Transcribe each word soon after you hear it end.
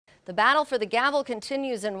The battle for the gavel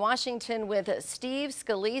continues in Washington with Steve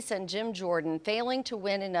Scalise and Jim Jordan failing to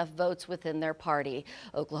win enough votes within their party.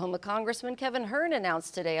 Oklahoma Congressman Kevin Hern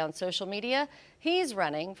announced today on social media he's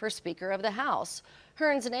running for Speaker of the House.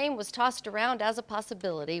 Hern's name was tossed around as a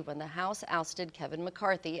possibility when the House ousted Kevin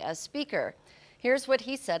McCarthy as Speaker. Here's what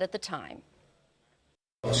he said at the time.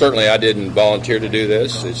 Certainly I didn't volunteer to do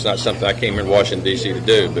this. It's not something I came in Washington, D.C. to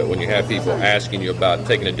do, but when you have people asking you about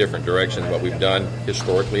taking a different direction than what we've done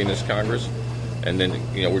historically in this Congress, and then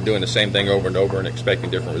we're doing the same thing over and over and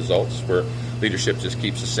expecting different results where leadership just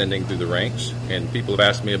keeps ascending through the ranks, and people have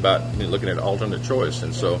asked me about looking at alternate choice,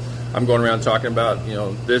 and so I'm going around talking about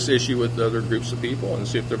this issue with other groups of people and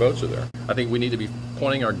see if their votes are there. I think we need to be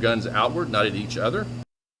pointing our guns outward, not at each other.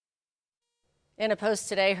 In a post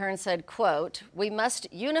today, Hern said, quote, "We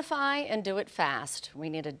must unify and do it fast. We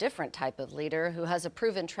need a different type of leader who has a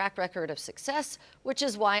proven track record of success, which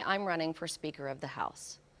is why I'm running for Speaker of the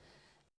House."